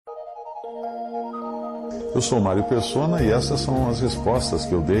Eu sou Mário Persona e essas são as respostas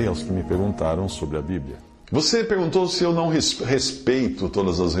que eu dei aos que me perguntaram sobre a Bíblia. Você perguntou se eu não respeito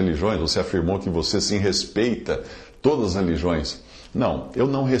todas as religiões. Você afirmou que você sim respeita todas as religiões. Não, eu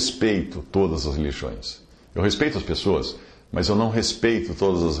não respeito todas as religiões. Eu respeito as pessoas, mas eu não respeito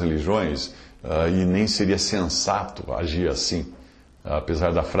todas as religiões e nem seria sensato agir assim.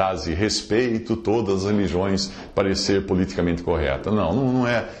 Apesar da frase respeito todas as religiões parecer politicamente correta. Não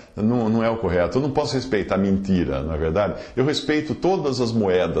é o correto. Eu não posso respeitar mentira, não é verdade? Eu respeito todas as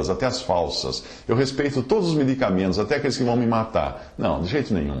moedas, até as falsas. Eu respeito todos os medicamentos, até aqueles que vão me matar. Não, de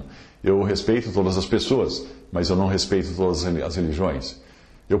jeito nenhum. Eu respeito todas as pessoas, mas eu não respeito todas as religiões.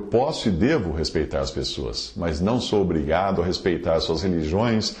 Eu posso e devo respeitar as pessoas, mas não sou obrigado a respeitar suas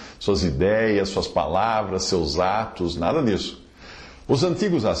religiões, suas ideias, suas palavras, seus atos, nada disso. Os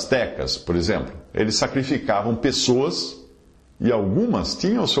antigos astecas, por exemplo, eles sacrificavam pessoas e algumas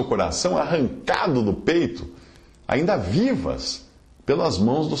tinham o seu coração arrancado do peito, ainda vivas, pelas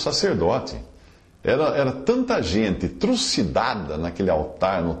mãos do sacerdote. Era tanta gente trucidada naquele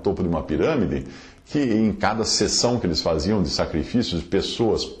altar no topo de uma pirâmide que em cada sessão que eles faziam de sacrifícios de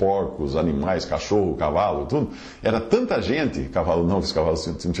pessoas, porcos, animais, cachorro, cavalo, tudo, era tanta gente, cavalo não, porque os cavalos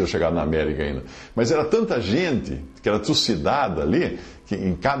não tinham chegado na América ainda, mas era tanta gente que era trucidada ali, que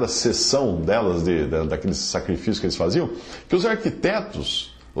em cada sessão delas, daqueles sacrifícios que eles faziam, que os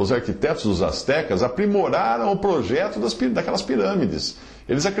arquitetos dos astecas aprimoraram o projeto daquelas pirâmides.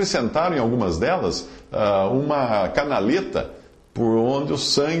 Eles acrescentaram em algumas delas uma canaleta por onde o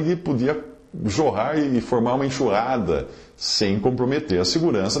sangue podia jorrar e formar uma enxurrada sem comprometer a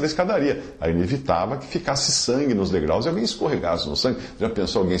segurança da escadaria. Aí ele evitava que ficasse sangue nos degraus e alguém escorregasse no sangue. Já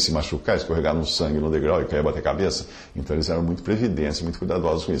pensou alguém se machucar, escorregar no sangue no degrau e cair, bater a cabeça? Então eles eram muito previdentes, muito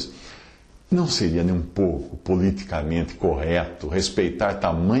cuidadosos com isso. Não seria nem um pouco politicamente correto respeitar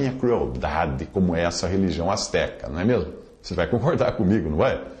tamanha crueldade como é essa religião asteca, não é mesmo? Você vai concordar comigo, não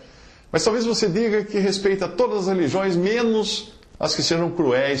vai? Mas talvez você diga que respeita todas as religiões, menos as que sejam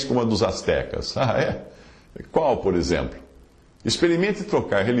cruéis como a dos astecas. Ah, é? Qual, por exemplo? Experimente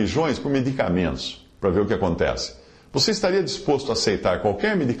trocar religiões por medicamentos, para ver o que acontece. Você estaria disposto a aceitar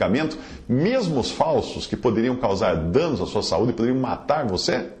qualquer medicamento, mesmo os falsos, que poderiam causar danos à sua saúde e poderiam matar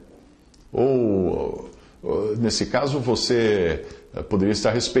você? Ou, nesse caso, você poderia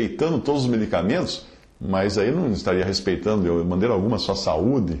estar respeitando todos os medicamentos, mas aí não estaria respeitando, de maneira alguma, a sua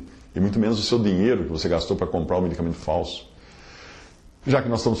saúde, e muito menos o seu dinheiro que você gastou para comprar um medicamento falso. Já que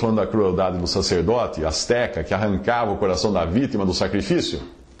nós estamos falando da crueldade do sacerdote asteca que arrancava o coração da vítima do sacrifício,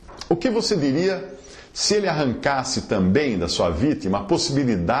 o que você diria se ele arrancasse também da sua vítima a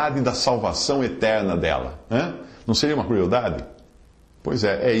possibilidade da salvação eterna dela? Hein? Não seria uma crueldade? Pois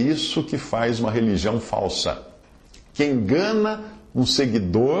é isso que faz uma religião falsa, que engana um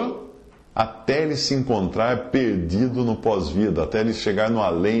seguidor até ele se encontrar perdido no pós-vida, até ele chegar no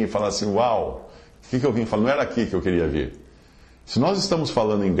além e falar assim, uau, o que eu vim falar? Não era aqui que eu queria vir. Se nós estamos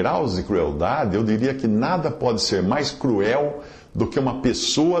falando em graus de crueldade, eu diria que nada pode ser mais cruel do que uma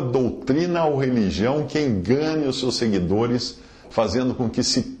pessoa, doutrina ou religião que engane os seus seguidores, fazendo com que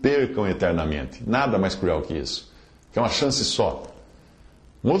se percam eternamente. Nada mais cruel que isso. Que é uma chance só.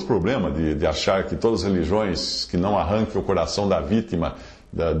 Um outro problema de achar que todas as religiões que não arranquem o coração da vítima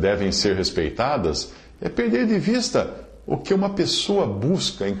devem ser respeitadas é perder de vista o que uma pessoa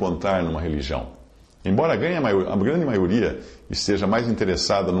busca encontrar numa religião. Embora a grande maioria esteja mais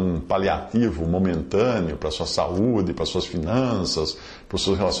interessada num paliativo momentâneo para a sua saúde, para as suas finanças, para os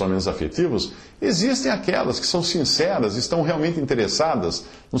seus relacionamentos afetivos, existem aquelas que são sinceras e estão realmente interessadas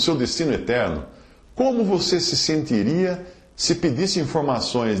no seu destino eterno. Como você se sentiria se pedisse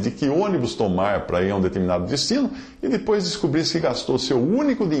informações de que ônibus tomar para ir a um determinado destino e depois descobrisse que gastou seu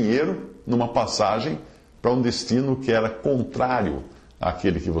único dinheiro numa passagem para um destino que era contrário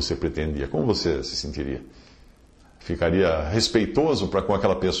àquele que você pretendia? Como você se sentiria? Ficaria respeitoso para com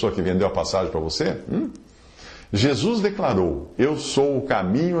aquela pessoa que vendeu a passagem para você? Jesus declarou, eu sou o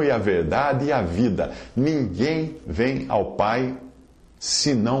caminho e a verdade e a vida. Ninguém vem ao Pai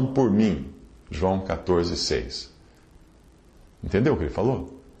senão por mim. João 14,6. Entendeu o que ele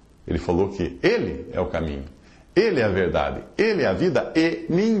falou? Ele falou que Ele é o caminho, Ele é a verdade, Ele é a vida e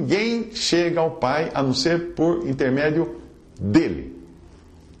ninguém chega ao Pai a não ser por intermédio dEle.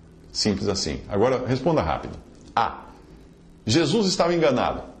 Simples assim. Agora, responda rápido. A. Jesus estava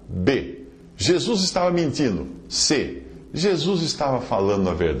enganado. B. Jesus estava mentindo. C. Jesus estava falando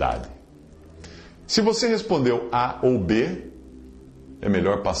a verdade. Se você respondeu A ou B, é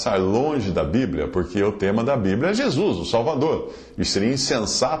melhor passar longe da Bíblia, porque o tema da Bíblia é Jesus, o Salvador. E seria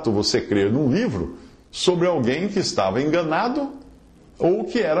insensato você crer num livro sobre alguém que estava enganado ou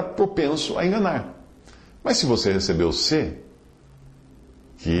que era propenso a enganar. Mas se você recebeu C,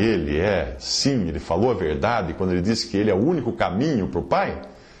 que ele é, sim, ele falou a verdade quando ele disse que ele é o único caminho para o Pai,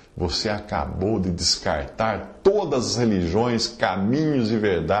 você acabou de descartar todas as religiões, caminhos e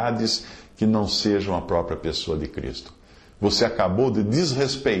verdades que não sejam a própria pessoa de Cristo. Você acabou de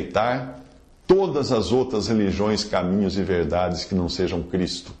desrespeitar todas as outras religiões, caminhos e verdades que não sejam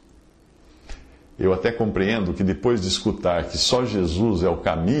Cristo. Eu até compreendo que depois de escutar que só Jesus é o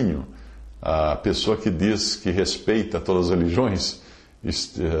caminho, a pessoa que diz que respeita todas as religiões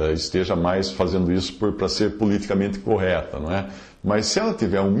esteja mais fazendo isso para ser politicamente correta, não é? Mas se ela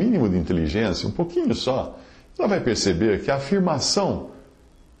tiver um mínimo de inteligência, um pouquinho só, ela vai perceber que a afirmação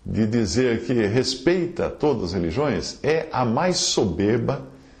de dizer que respeita todas as religiões é a mais soberba,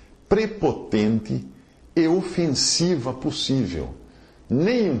 prepotente e ofensiva possível.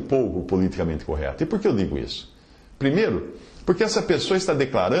 Nem um pouco politicamente correta. E por que eu digo isso? Primeiro, porque essa pessoa está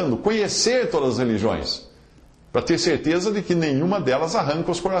declarando conhecer todas as religiões, para ter certeza de que nenhuma delas arranca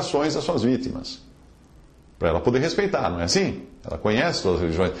os corações das suas vítimas. Para ela poder respeitar, não é assim? Ela conhece todas as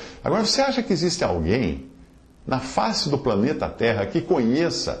religiões. Agora, você acha que existe alguém na face do planeta Terra que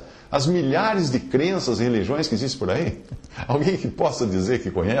conheça as milhares de crenças e religiões que existem por aí? Alguém que possa dizer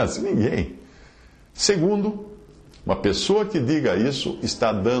que conhece? Ninguém. Segundo, uma pessoa que diga isso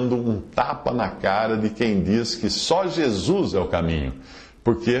está dando um tapa na cara de quem diz que só Jesus é o caminho.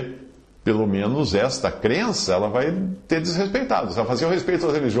 Porque, pelo menos, esta crença ela vai ter desrespeitado. Você vai fazer o respeito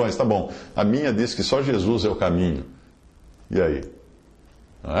às religiões, tá bom. A minha diz que só Jesus é o caminho. E aí?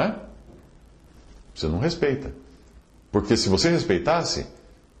 Não é? Você não respeita. Porque se você respeitasse,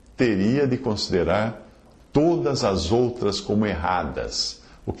 teria de considerar todas as outras como erradas,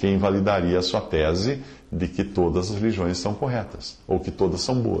 o que invalidaria a sua tese de que todas as religiões são corretas, ou que todas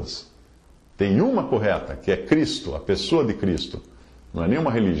são boas. Tem uma correta, que é Cristo, a pessoa de Cristo. Não é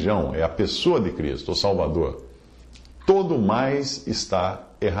nenhuma religião, é a pessoa de Cristo, o Salvador. Todo mais está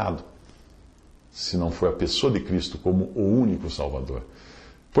errado, se não for a pessoa de Cristo como o único Salvador.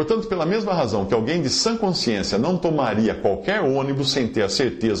 Portanto, pela mesma razão que alguém de sã consciência não tomaria qualquer ônibus sem ter a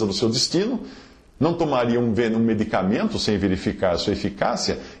certeza do seu destino, não tomaria um medicamento sem verificar a sua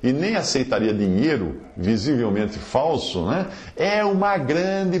eficácia e nem aceitaria dinheiro visivelmente falso, né? É uma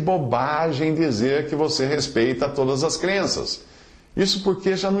grande bobagem dizer que você respeita todas as crenças. Isso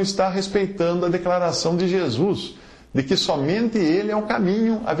porque já não está respeitando a declaração de Jesus, de que somente Ele é o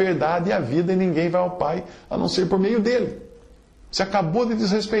caminho, a verdade e a vida, e ninguém vai ao Pai a não ser por meio dele. Você acabou de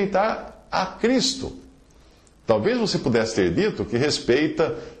desrespeitar a Cristo. Talvez você pudesse ter dito que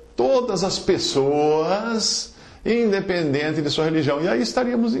respeita todas as pessoas, independente de sua religião. E aí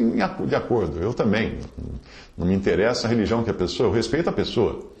estaríamos de acordo. Eu também. Não me interessa a religião que a pessoa, eu respeito a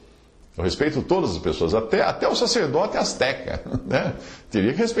pessoa. Eu respeito todas as pessoas, até o sacerdote asteca, né?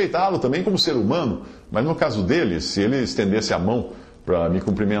 Teria que respeitá-lo também como ser humano, mas no caso dele, se ele estendesse a mão para me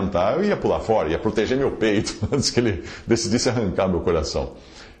cumprimentar, eu ia pular fora, ia proteger meu peito, antes que ele decidisse arrancar meu coração.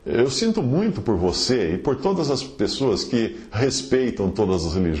 Eu sinto muito por você e por todas as pessoas que respeitam todas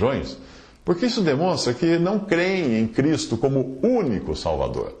as religiões, porque isso demonstra que não creem em Cristo como único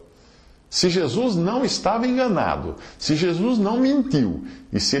Salvador. Se Jesus não estava enganado, se Jesus não mentiu,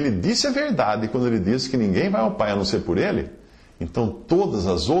 e se ele disse a verdade quando ele disse que ninguém vai ao Pai a não ser por ele, então todas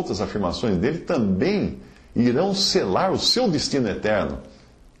as outras afirmações dele também irão selar o seu destino eterno,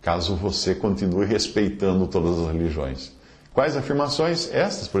 caso você continue respeitando todas as religiões. Quais afirmações?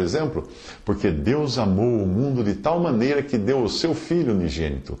 Estas, por exemplo, porque Deus amou o mundo de tal maneira que deu o seu Filho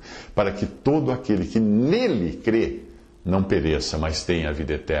unigênito, para que todo aquele que nele crê não pereça, mas tenha a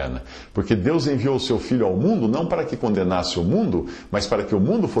vida eterna. Porque Deus enviou o seu Filho ao mundo não para que condenasse o mundo, mas para que o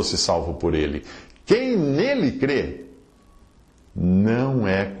mundo fosse salvo por ele. Quem nele crê não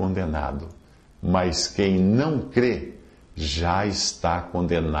é condenado, mas quem não crê já está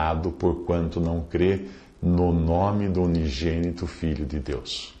condenado porquanto não crê no nome do unigênito Filho de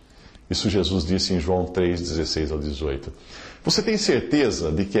Deus. Isso Jesus disse em João 3:16 ao 18. Você tem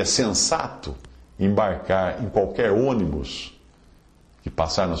certeza de que é sensato embarcar em qualquer ônibus que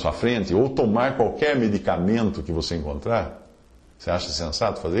passar na sua frente ou tomar qualquer medicamento que você encontrar? Você acha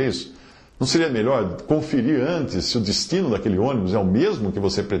sensato fazer isso? Não seria melhor conferir antes se o destino daquele ônibus é o mesmo que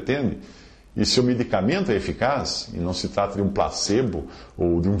você pretende? E se o medicamento é eficaz e não se trata de um placebo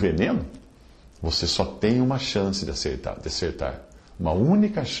ou de um veneno? Você só tem uma chance de acertar. Uma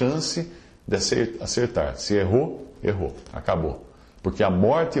única chance de acertar. Se errou, errou. Acabou. Porque a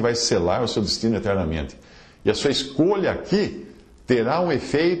morte vai selar o seu destino eternamente. E a sua escolha aqui terá um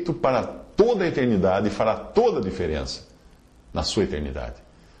efeito para toda a eternidade e fará toda a diferença na sua eternidade.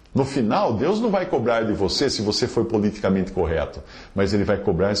 No final, Deus não vai cobrar de você se você foi politicamente correto, mas Ele vai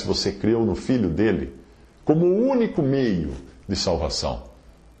cobrar se você creu no Filho dele como o único meio de salvação.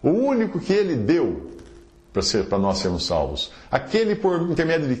 O único que Ele deu para nós sermos salvos. Aquele por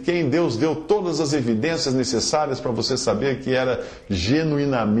intermédio de quem Deus deu todas as evidências necessárias para você saber que era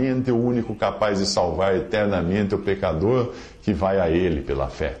genuinamente o único capaz de salvar eternamente o pecador que vai a Ele pela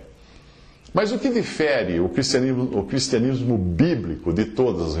fé. Mas o que difere o cristianismo bíblico de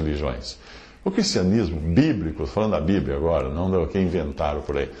todas as religiões? O cristianismo bíblico, falando da Bíblia agora, não do que inventaram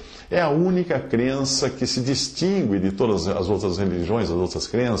por aí, é a única crença que se distingue de todas as outras religiões, as outras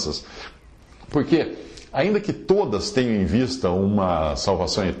crenças, porque, ainda que todas tenham em vista uma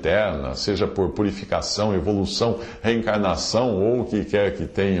salvação eterna, seja por purificação, evolução, reencarnação ou o que quer que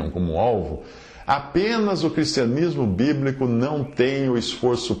tenham como alvo, apenas o cristianismo bíblico não tem o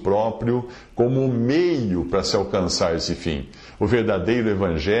esforço próprio como meio para se alcançar esse fim. O verdadeiro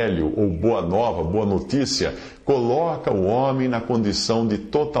evangelho, ou boa nova, boa notícia, coloca o homem na condição de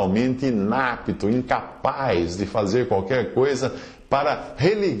totalmente inapto, incapaz de fazer qualquer coisa para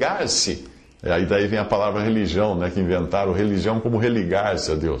religar-se. Aí daí vem a palavra religião, né, que inventaram religião como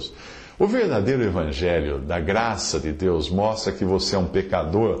religar-se a Deus. O verdadeiro evangelho da graça de Deus mostra que você é um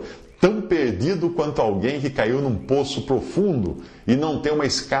pecador tão perdido quanto alguém que caiu num poço profundo e não tem uma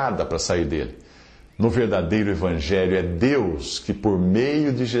escada para sair dele. No verdadeiro evangelho é Deus que, por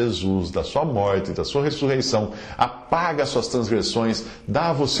meio de Jesus, da sua morte e da sua ressurreição, apaga suas transgressões, dá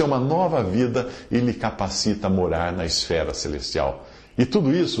a você uma nova vida e lhe capacita a morar na esfera celestial. E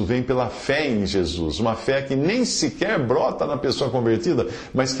tudo isso vem pela fé em Jesus, uma fé que nem sequer brota na pessoa convertida,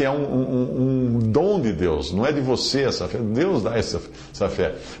 mas que é um dom de Deus, não é de você essa fé, Deus dá essa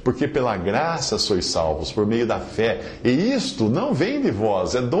fé. Porque pela graça sois salvos, por meio da fé. E isto não vem de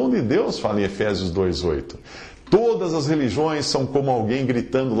vós, é dom de Deus, fala em Efésios 2:8. Todas as religiões são como alguém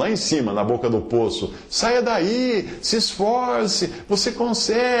gritando lá em cima, na boca do poço: saia daí, se esforce, você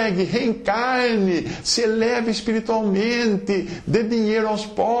consegue, reencarne, se eleve espiritualmente, dê dinheiro aos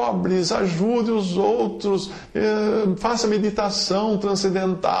pobres, ajude os outros, faça meditação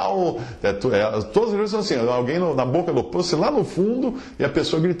transcendental. Todas as religiões são assim, alguém na boca do poço, lá no fundo, e a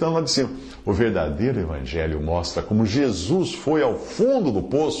pessoa gritando lá de cima. O verdadeiro evangelho mostra como Jesus foi ao fundo do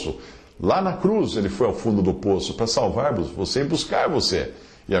poço. Lá na cruz ele foi ao fundo do poço para salvar você e buscar você.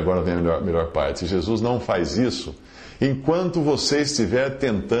 E agora vem a melhor parte. Jesus não faz isso enquanto você estiver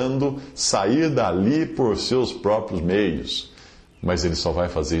tentando sair dali por seus próprios meios. Mas ele só vai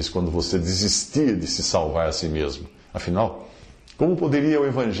fazer isso quando você desistir de se salvar a si mesmo. Afinal, como poderia o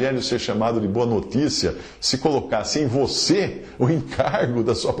Evangelho ser chamado de boa notícia se colocasse em você o encargo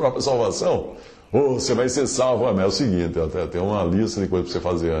da sua própria salvação? Ou você vai ser salvo, mas é o seguinte, tem uma lista de coisas para você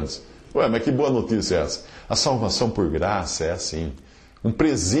fazer antes. Ué, mas que boa notícia é essa? A salvação por graça é assim. Um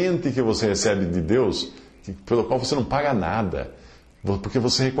presente que você recebe de Deus, pelo qual você não paga nada, porque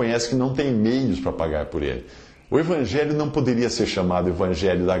você reconhece que não tem meios para pagar por ele. O Evangelho não poderia ser chamado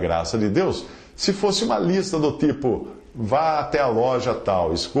Evangelho da graça de Deus se fosse uma lista do tipo: vá até a loja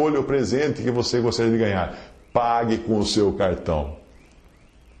tal, escolha o presente que você gostaria de ganhar, pague com o seu cartão.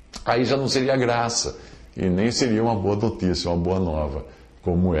 Aí já não seria graça, e nem seria uma boa notícia, uma boa nova,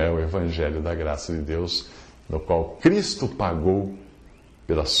 como é o Evangelho da graça de Deus, no qual Cristo pagou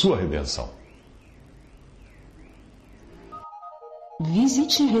pela sua redenção.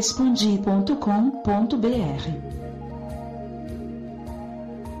 Visite respondi.com.br.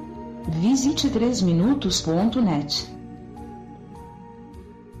 Visite 3minutos.net.